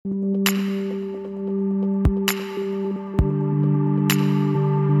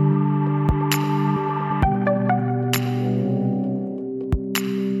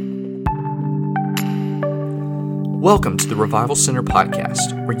Welcome to the Revival Center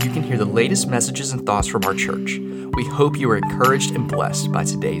podcast, where you can hear the latest messages and thoughts from our church. We hope you are encouraged and blessed by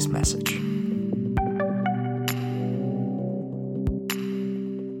today's message.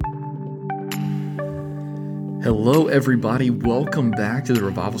 Hello, everybody. Welcome back to the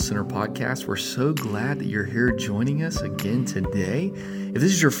Revival Center podcast. We're so glad that you're here joining us again today. If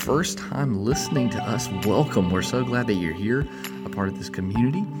this is your first time listening to us, welcome. We're so glad that you're here, a part of this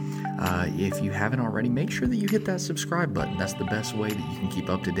community. If you haven't already, make sure that you hit that subscribe button. That's the best way that you can keep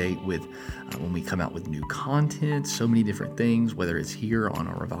up to date with when we come out with new content, so many different things, whether it's here on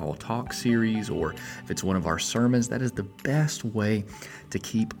our Revival Talk series or if it's one of our sermons. That is the best way to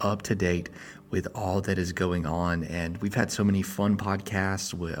keep up to date with all that is going on. And we've had so many fun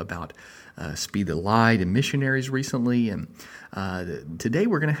podcasts about Speed the Light and missionaries recently. And today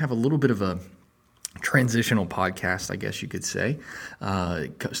we're going to have a little bit of a transitional podcast, I guess you could say.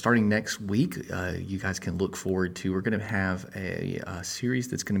 Starting next week, you guys can look forward to, we're going to have a series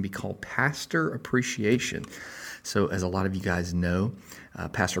that's going to be called Pastor Appreciation. So as a lot of you guys know,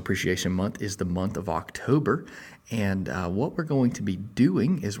 Pastor Appreciation Month is the month of October. And what we're going to be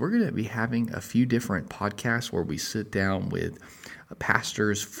doing is we're going to be having a few different podcasts where we sit down with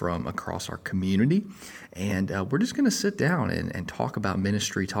pastors from across our community. And we're just going to sit down and talk about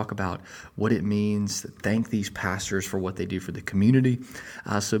ministry, talk about what it means, thank these pastors for what they do for the community.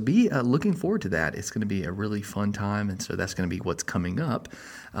 So be looking forward to that. It's going to be a really fun time, and so that's going to be what's coming up.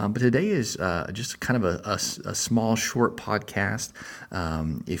 But today is just kind of a small, short podcast.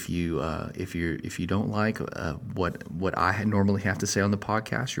 If you don't like what I normally have to say on the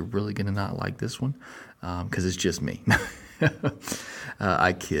podcast, you're really going to not like this one because it's just me.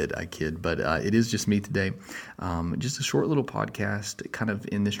 I kid, but it is just me today. Just a short little podcast, kind of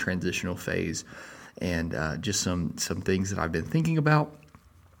in this transitional phase, and just some things that I've been thinking about,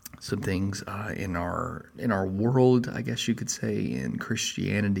 some things in our world, I guess you could say, in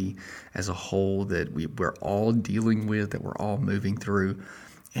Christianity as a whole that we're all dealing with, that we're all moving through,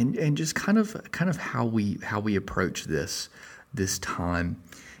 and just kind of how we approach this time,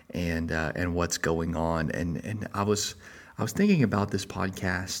 and what's going on, and I was thinking about this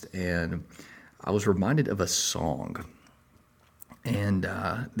podcast, and I was reminded of a song. And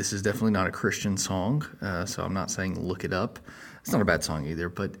this is definitely not a Christian song, so I'm not saying look it up. It's not a bad song either,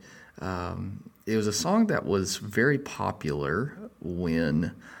 but it was a song that was very popular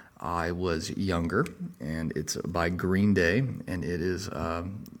when I was younger, and it's by Green Day, and it is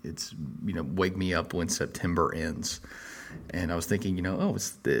it's Wake Me Up When September Ends. And I was thinking,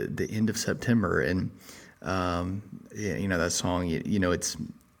 it's the end of September, and that song, it's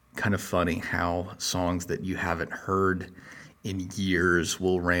kind of funny how songs that you haven't heard in years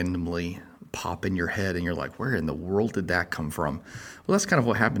will randomly pop in your head, and you're like, where in the world did that come from? Well, that's kind of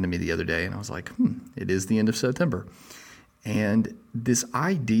what happened to me the other day, and I was like, it is the end of September. And this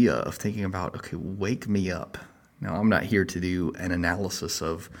idea of thinking about, okay, wake me up. Now, I'm not here to do an analysis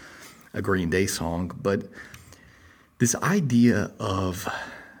of a Green Day song, but this idea of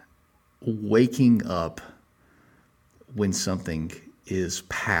waking up when something is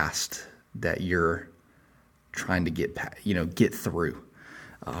past that you're trying to get through.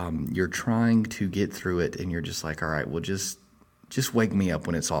 You're trying to get through it, and you're just like, all right, well, just wake me up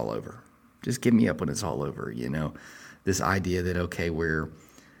when it's all over. Just get me up when it's all over. This idea that, okay, we're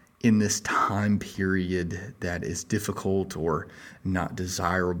in this time period that is difficult or not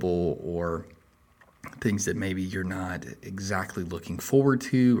desirable, or things that maybe you're not exactly looking forward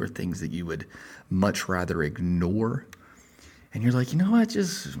to, or things that you would much rather ignore. And you're like, you know what,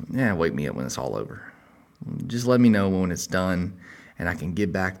 wake me up when it's all over. Just let me know when it's done, and I can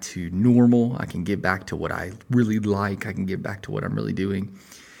get back to normal. I can get back to what I really like. I can get back to what I'm really doing.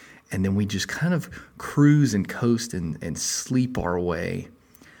 And then we just kind of cruise and coast and sleep our way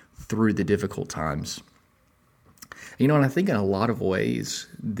through the difficult times. And I think in a lot of ways,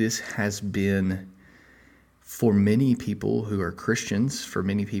 this has been, for many people who are Christians, for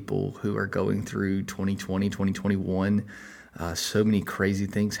many people who are going through 2020, 2021, so many crazy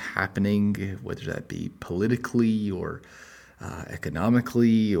things happening, whether that be politically or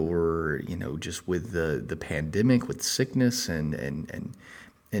economically, or just with the pandemic, with sickness and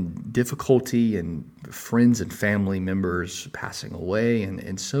difficulty, and friends and family members passing away,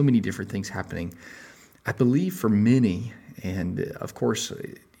 and so many different things happening. I believe for many, and of course,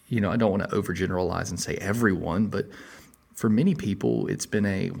 I don't want to overgeneralize and say everyone, but for many people, it's been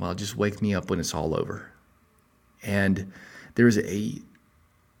just wake me up when it's all over. And there's a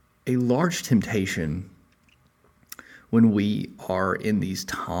large temptation when we are in these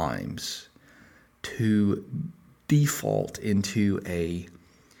times to default into a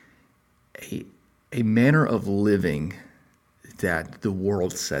a manner of living that the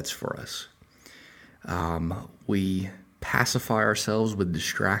world sets for us. We pacify ourselves with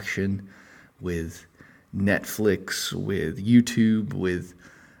distraction, with Netflix, with YouTube, with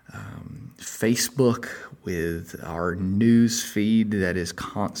Facebook, with our news feed that is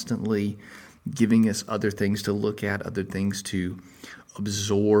constantly giving us other things to look at, other things to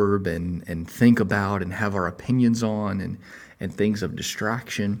absorb and think about and have our opinions on, and things of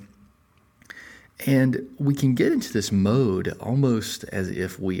distraction. And we can get into this mode almost as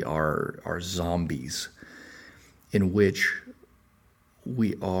if we are zombies, in which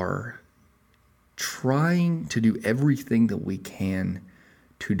we are trying to do everything that we can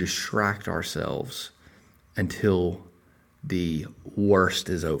to distract ourselves until the worst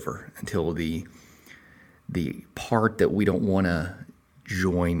is over, until the part that we don't want to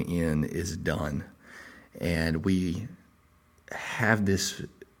join in is done. And we have this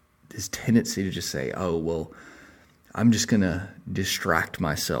tendency to just say, oh, well, I'm just going to distract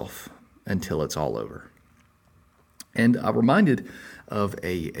myself until it's all over. And I'm reminded of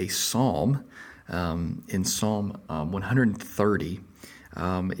a psalm in Psalm 130.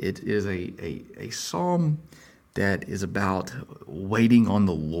 It is a psalm that is about waiting on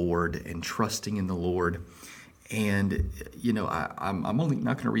the Lord and trusting in the Lord. And, I'm only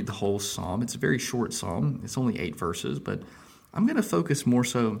not going to read the whole psalm. It's a very short psalm. It's only 8 verses, but I'm going to focus more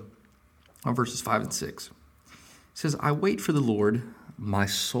so on verses 5 and 6. It says, I wait for the Lord, my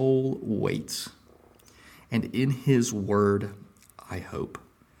soul waits, and in his word I hope.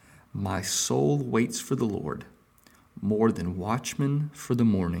 My soul waits for the Lord, more than watchmen for the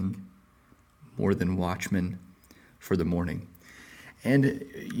morning, more than watchmen for the morning. And,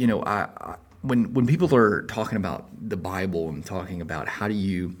 when people are talking about the Bible and talking about how do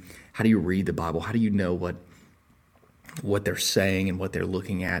you read the Bible, how do you know what they're saying and what they're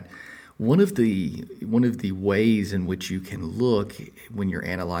looking at, one of the ways in which you can look when you're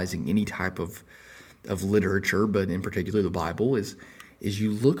analyzing any type of literature, but in particular the Bible, is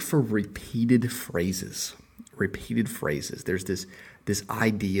you look for repeated phrases. There's this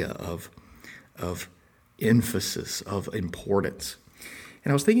idea of emphasis, of importance.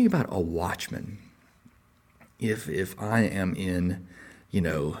 And I was thinking about a watchman. If I am in,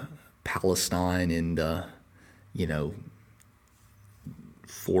 Palestine in the,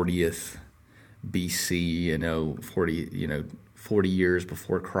 40th BC, 40 years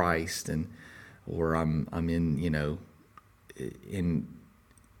before Christ, or I'm in, in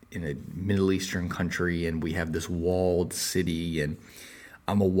a Middle Eastern country, and we have this walled city, and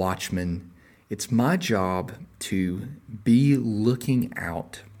I'm a watchman. It's my job to be looking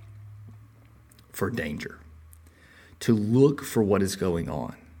out for danger, to look for what is going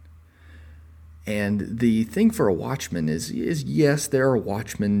on. And the thing for a watchman is yes, there are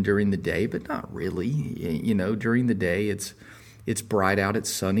watchmen during the day, but not really. During the day, it's bright out, it's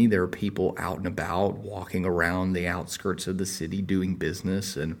sunny. There are people out and about, walking around the outskirts of the city, doing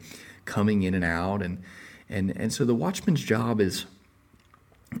business and coming in and out. And so the watchman's job is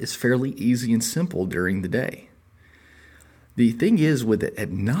fairly easy and simple during the day. The thing is, with it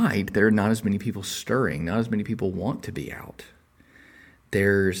at night, there are not as many people stirring, not as many people want to be out.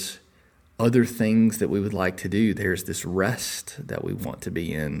 There's other things that we would like to do. There's this rest that we want to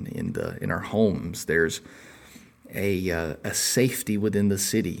be in our homes. There's a safety within the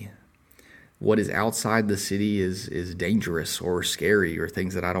city. What is outside the city is dangerous or scary or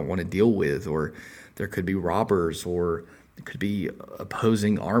things that I don't want to deal with, or there could be robbers, or it could be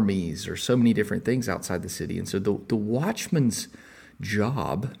opposing armies, or so many different things outside the city. And so the watchman's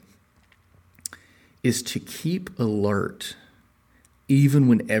job is to keep alert even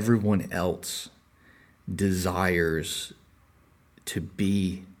when everyone else desires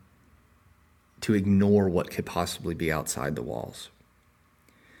to ignore what could possibly be outside the walls.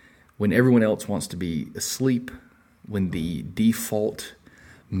 When everyone else wants to be asleep, when the default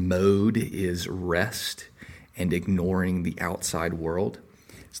mode is rest and ignoring the outside world,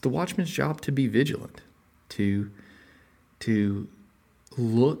 it's the watchman's job to be vigilant, to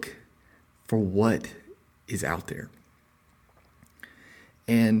look for what is out there.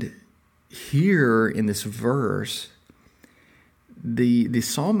 And here in this verse, the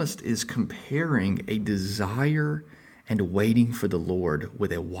psalmist is comparing a desire and waiting for the Lord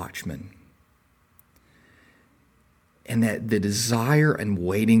with a watchman. And that the desire and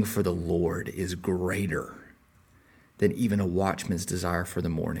waiting for the Lord is greater than even a watchman's desire for the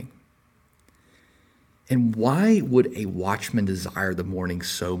morning. And why would a watchman desire the morning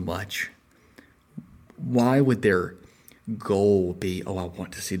so much? Why would their goal be, I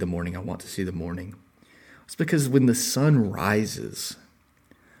want to see the morning, I want to see the morning? It's because when the sun rises,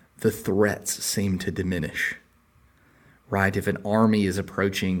 the threats seem to diminish, right? If an army is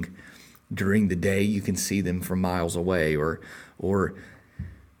approaching during the day, you can see them from miles away, or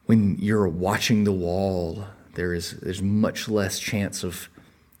when you're watching the wall, there's much less chance of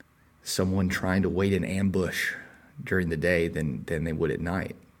someone trying to wait in ambush during the day than they would at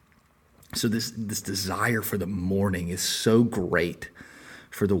night. So this desire for the morning is so great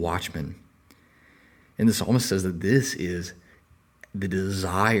for the watchman. And the psalmist says that this is the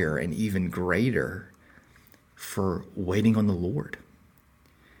desire, and even greater, for waiting on the Lord.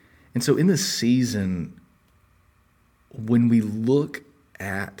 And so in this season, when we look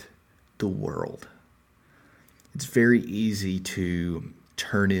at the world, it's very easy to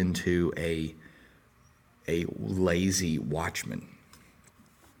turn into a lazy watchman,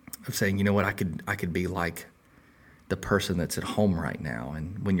 of saying, you know what, I could be like the person that's at home right now.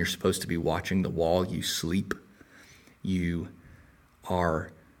 And when you're supposed to be watching the wall, you sleep. You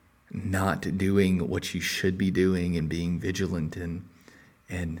are not doing what you should be doing, and being vigilant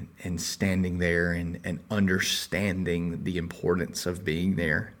and standing there and understanding the importance of being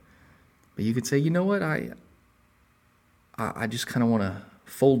there. But you could say, you know what, I just kind of want to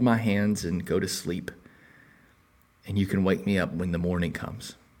fold my hands and go to sleep, and you can wake me up when the morning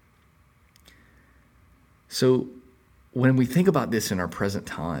comes. So when we think about this in our present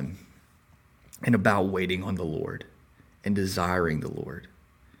time, and about waiting on the Lord and desiring the Lord,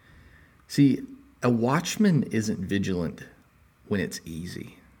 see, a watchman isn't vigilant when it's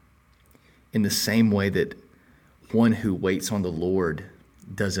easy, in the same way that one who waits on the Lord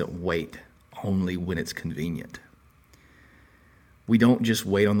doesn't wait only when it's convenient. We don't just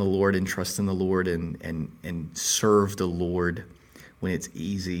wait on the Lord and trust in the Lord and serve the Lord when it's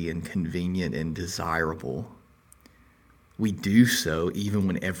easy and convenient and desirable. We do so even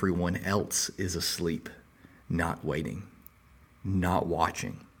when everyone else is asleep, not waiting, not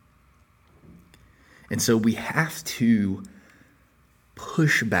watching. And so we have to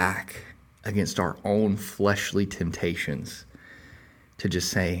push back against our own fleshly temptations to just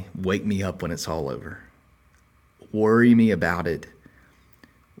say, wake me up when it's all over. Worry me about it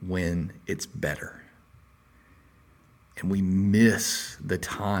when it's better. And we miss the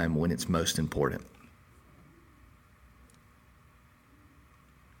time when it's most important.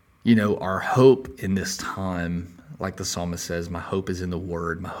 You know, our hope in this time, like the psalmist says, my hope is in the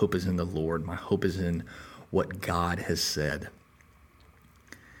Word, my hope is in the Lord, my hope is in what God has said.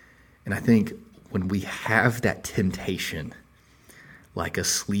 And I think when we have that temptation, like a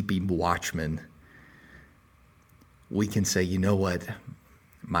sleepy watchman, we can say, you know what?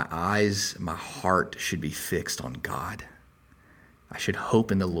 My eyes, my heart should be fixed on God. I should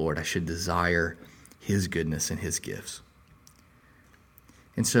hope in the Lord. I should desire His goodness and His gifts.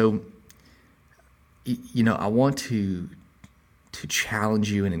 And so, you know, I want to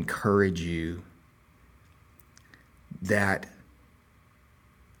challenge you and encourage you that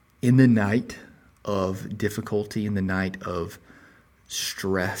in the night of difficulty, in the night of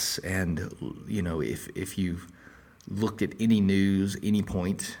stress, and, you know, if you've looked at any news, any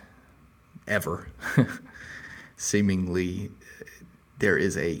point ever, seemingly there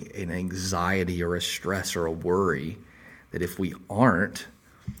is an anxiety or a stress or a worry that if we aren't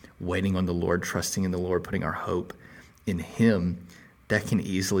waiting on the Lord, trusting in the Lord, putting our hope in Him, that can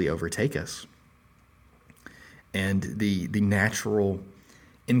easily overtake us. And the natural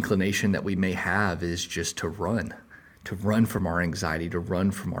inclination that we may have is just to run from our anxiety, to run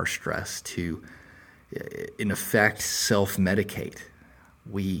from our stress, to, in effect, self-medicate.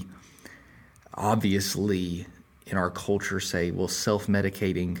 We obviously, in our culture, say, well,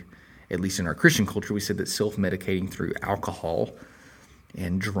 self-medicating, at least in our Christian culture, we said that self-medicating through alcohol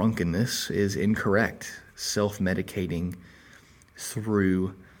and drunkenness is incorrect. Self-medicating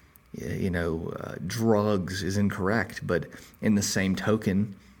through, drugs is incorrect. But in the same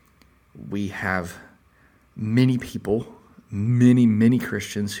token, we have many people, many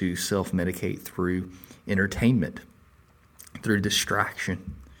Christians who self-medicate through entertainment, through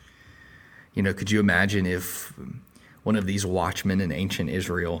distraction. You know, could you imagine if one of these watchmen in ancient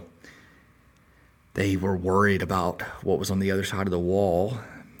Israel, they were worried about what was on the other side of the wall,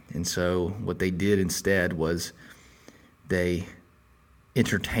 and so what they did instead was they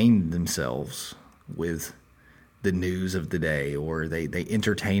entertained themselves with the news of the day, or they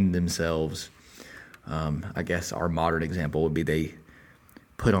entertained themselves. I guess our modern example would be they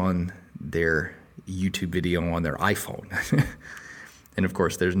put on their YouTube video on their iPhone. And of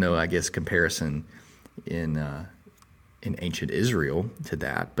course, there's no, comparison in ancient Israel to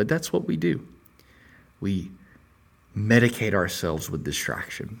that, but that's what we do. We medicate ourselves with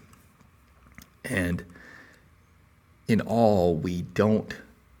distraction. And in all, we don't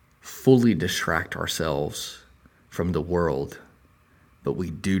fully distract ourselves from the world, but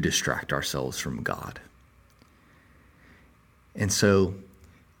we do distract ourselves from God. And so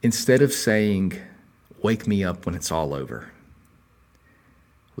instead of saying, wake me up when it's all over,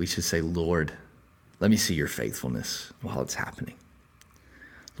 we should say, Lord, let me see your faithfulness while it's happening.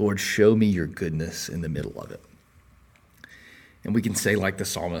 Lord, show me your goodness in the middle of it. And we can say like the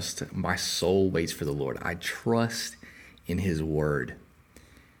psalmist, my soul waits for the Lord. I trust in his word.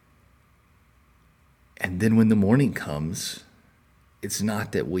 And then when the morning comes, it's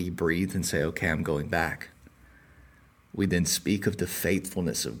not that we breathe and say, okay, I'm going back. We then speak of the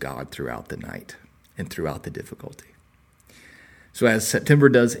faithfulness of God throughout the night and throughout the difficulty. So as September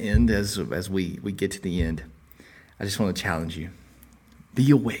does end, as we get to the end, I just want to challenge you. Be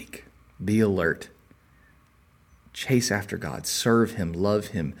awake, be alert, chase after God, serve him, love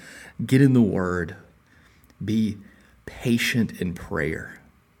him, get in the word, be patient in prayer.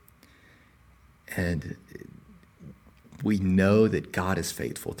 And we know that God is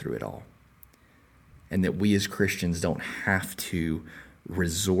faithful through it all, and that we as Christians don't have to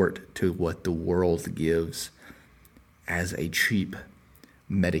resort to what the world gives as a cheap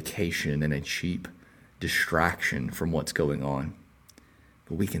medication and a cheap distraction from what's going on.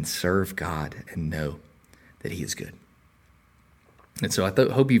 But we can serve God and know that he is good. And so I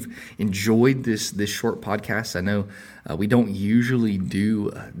hope you've enjoyed this short podcast. I know we don't usually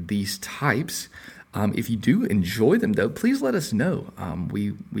do these types. If you do enjoy them, though, please let us know.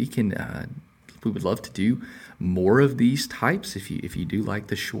 We would love to do more of these types. If you do like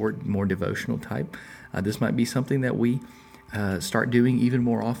the short, more devotional type, this might be something that we start doing even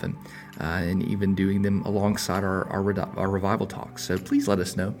more often, and even doing them alongside our revival talks. So please let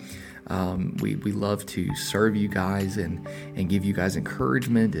us know. We love to serve you guys and give you guys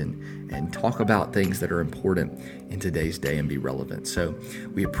encouragement and talk about things that are important in today's day and be relevant. So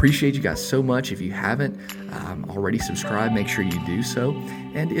we appreciate you guys so much. If you haven't already subscribed, make sure you do so.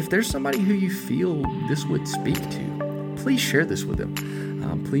 And if there's somebody who you feel this would speak to, please share this with them.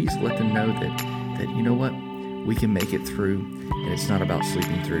 Please let them know that you know what, we can make it through, and it's not about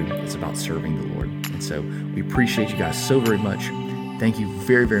sleeping through, it's about serving the Lord. And so we appreciate you guys so very much. Thank you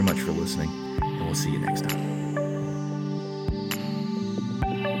very, very much for listening, and we'll see you next time.